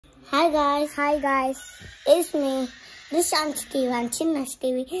Hi guys. It's me, Rishan Steve and Chinna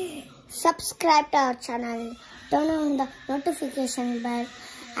Stevie. Subscribe to our channel, turn on the notification bell,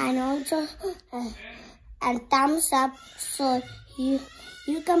 and also and thumbs up so you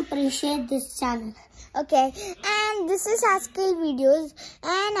can appreciate this channel. Okay, and this is our skill videos,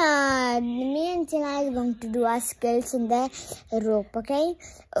 and me and Chinna is going to do our skills in the rope. Okay,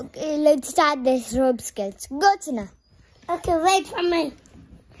 let's start this rope skills. Go, Chinna. Okay, wait for me.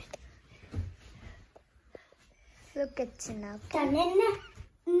 Look at Chinna.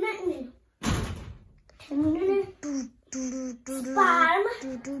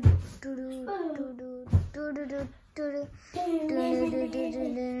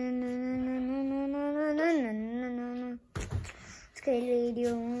 Skill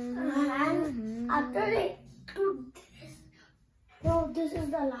video. After it, no, this is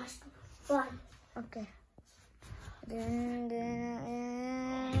the last one. Okay. Done.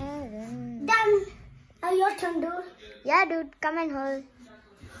 Now your turn, dude. Yeah, dude, come and hold.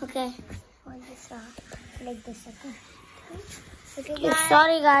 Okay. Hold this like this. Okay, Okay, guys.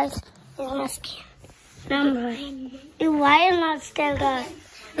 sorry guys. It's my skin. Number. Why am I not still guys?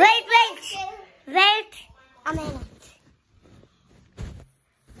 Wait. A minute.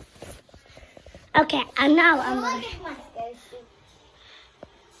 Okay, and now I'm ready.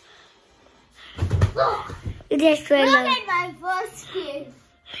 You just Look realized. at my first skill.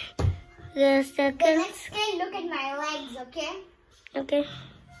 The The second. next skill, look at my legs, okay? Okay.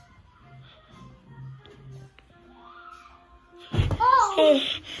 Oh! Hey,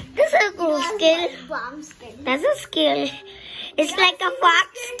 this is a cool That's skill. my bum skill. That's a skill. It's like a fox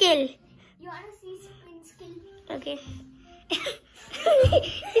skill. You want to see spin skill? Okay.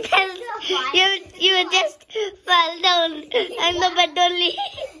 Because you just fell down on the bed only.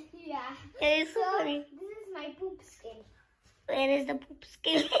 Yeah. It is so So, funny. this is my poop skill. Where is the poop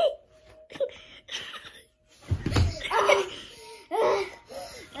skill?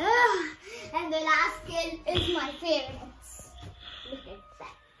 And the last skill is my favorite. Look at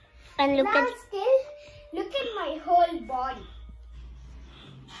that. And look at. Last skill, look at my whole body.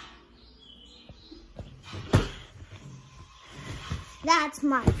 That's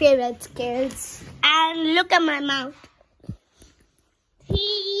my favorite skills. And look at my mouth.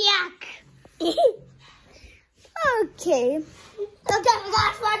 Yuck. Okay. Okay,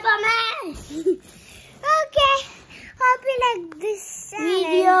 that's what for me. Okay. Hope you like this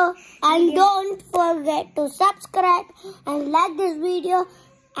Video. And don't forget to subscribe and like this video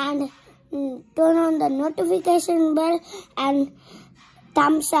and turn on the notification bell and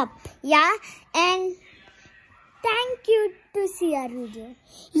thumbs up. Yeah, and thank you to see our video.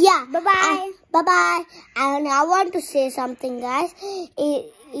 Yeah. Bye-bye. Bye-bye. And I want to say something, guys. If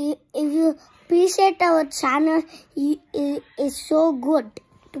you appreciate our channel, it's so good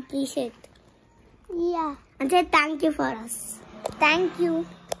to appreciate. Yeah. And say thank you for us. Thank you.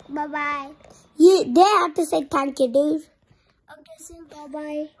 Bye-bye. They have to say thank you, dude. Okay, say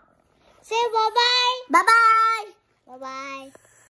bye-bye. Say bye-bye. Bye-bye. Bye-bye.